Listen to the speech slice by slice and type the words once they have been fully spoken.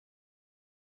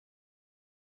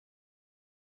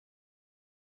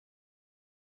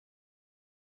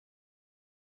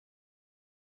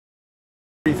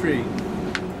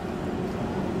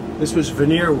This was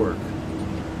veneer work.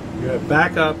 You have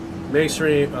backup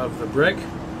masonry of the brick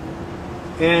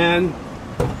and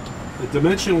the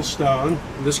dimensional stone,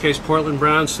 in this case Portland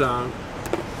brownstone,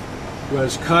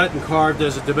 was cut and carved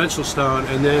as a dimensional stone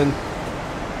and then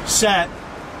set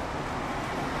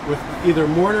with either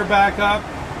mortar backup,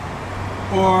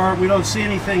 or we don't see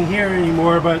anything here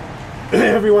anymore, but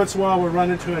every once in a while we'll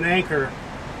run into an anchor,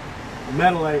 a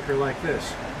metal anchor like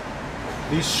this.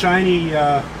 These shiny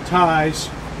ties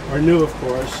are new, of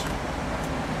course,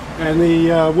 and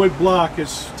the wood block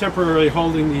is temporarily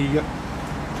holding the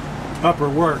upper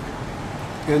work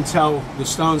until the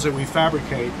stones that we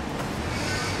fabricate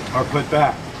are put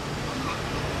back.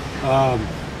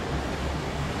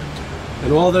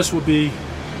 And all this will be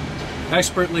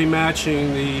expertly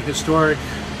matching the historic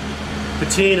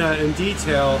patina and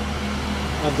detail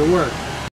of the work.